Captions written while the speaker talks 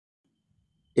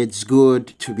It's good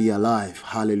to be alive.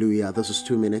 Hallelujah. This is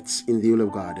 2 minutes in the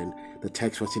Olive Garden. The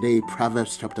text for today,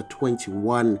 Proverbs chapter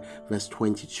 21, verse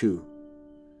 22.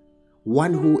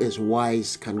 One who is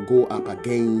wise can go up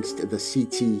against the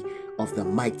city of the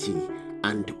mighty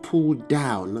and pull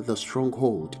down the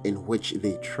stronghold in which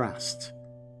they trust.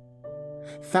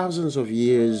 Thousands of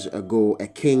years ago, a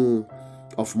king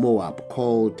of Moab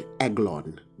called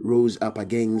Eglon rose up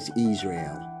against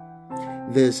Israel.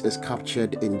 This is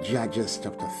captured in Judges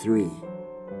chapter 3.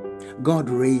 God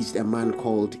raised a man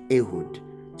called Ehud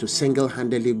to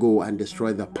single-handedly go and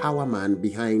destroy the power man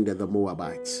behind the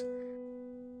Moabites.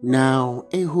 Now,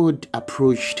 Ehud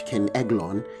approached King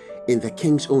Eglon in the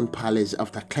king's own palace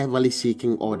after cleverly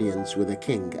seeking audience with the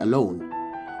king alone.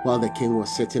 While the king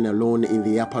was sitting alone in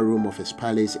the upper room of his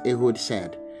palace, Ehud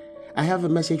said, "I have a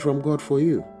message from God for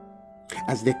you."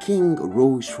 As the king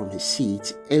rose from his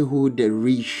seat, Ehud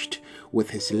reached with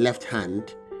his left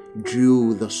hand,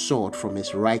 drew the sword from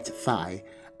his right thigh,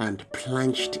 and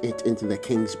plunged it into the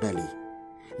king's belly.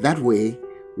 That way,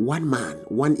 one man,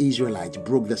 one Israelite,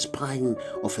 broke the spine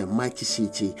of a mighty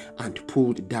city and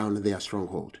pulled down their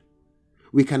stronghold.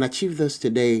 We can achieve this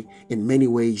today in many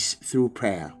ways through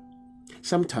prayer.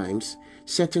 Sometimes,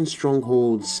 certain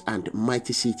strongholds and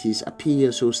mighty cities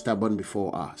appear so stubborn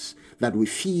before us that we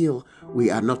feel we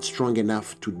are not strong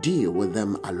enough to deal with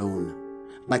them alone.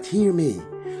 But hear me,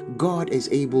 God is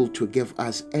able to give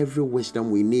us every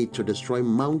wisdom we need to destroy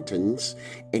mountains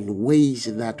in ways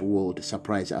that would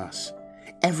surprise us.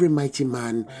 Every mighty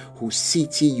man whose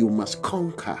city you must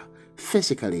conquer,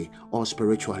 physically or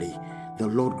spiritually, the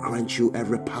Lord grant you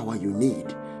every power you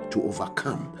need to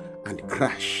overcome and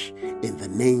crush in the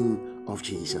name of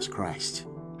Jesus Christ.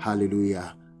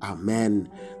 Hallelujah. Amen.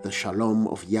 The shalom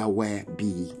of Yahweh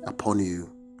be upon you.